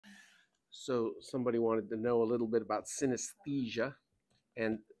So somebody wanted to know a little bit about synesthesia,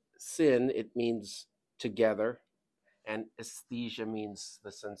 and syn, it means together, and aesthesia means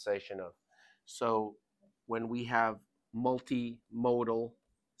the sensation of. So when we have multimodal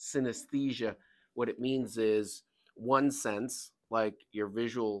synesthesia, what it means is one sense, like your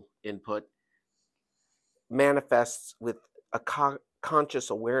visual input, manifests with a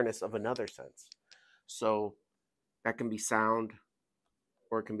conscious awareness of another sense. So that can be sound,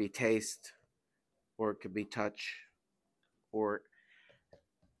 or it can be taste, or it could be touch, or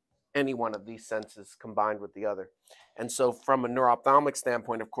any one of these senses combined with the other. And so from a neuro-ophthalmic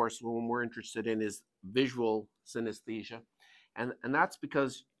standpoint, of course, what we're interested in is visual synesthesia. And that's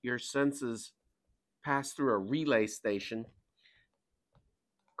because your senses pass through a relay station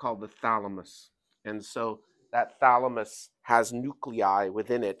called the thalamus. And so that thalamus has nuclei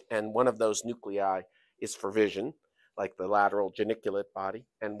within it, and one of those nuclei is for vision, like the lateral geniculate body,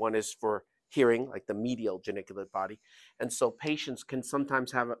 and one is for hearing, like the medial geniculate body. And so patients can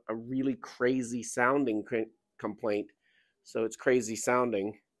sometimes have a really crazy sounding complaint. So it's crazy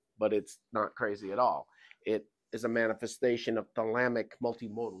sounding, but it's not crazy at all. It is a manifestation of thalamic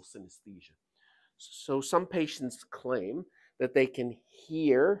multimodal synesthesia. So some patients claim that they can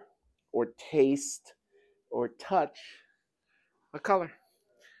hear or taste or touch a color.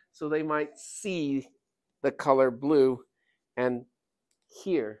 So they might see the color blue and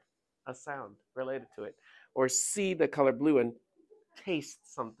hear a sound related to it, or see the color blue and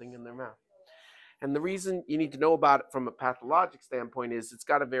taste something in their mouth. And the reason you need to know about it from a pathologic standpoint is it's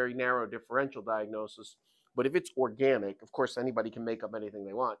got a very narrow differential diagnosis. But if it's organic, of course, anybody can make up anything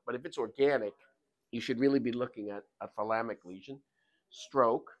they want. But if it's organic, you should really be looking at a thalamic lesion,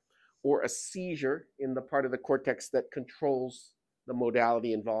 stroke, or a seizure in the part of the cortex that controls the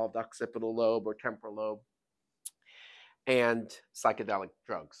modality involved, occipital lobe or temporal lobe, and psychedelic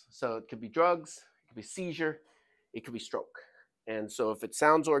drugs. So it could be drugs, it could be seizure, it could be stroke. And so if it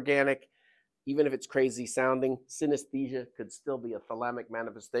sounds organic, even if it's crazy sounding, synesthesia could still be a thalamic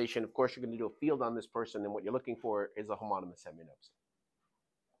manifestation. Of course, you're going to do a field on this person, and what you're looking for is a homonymous hemianopsia.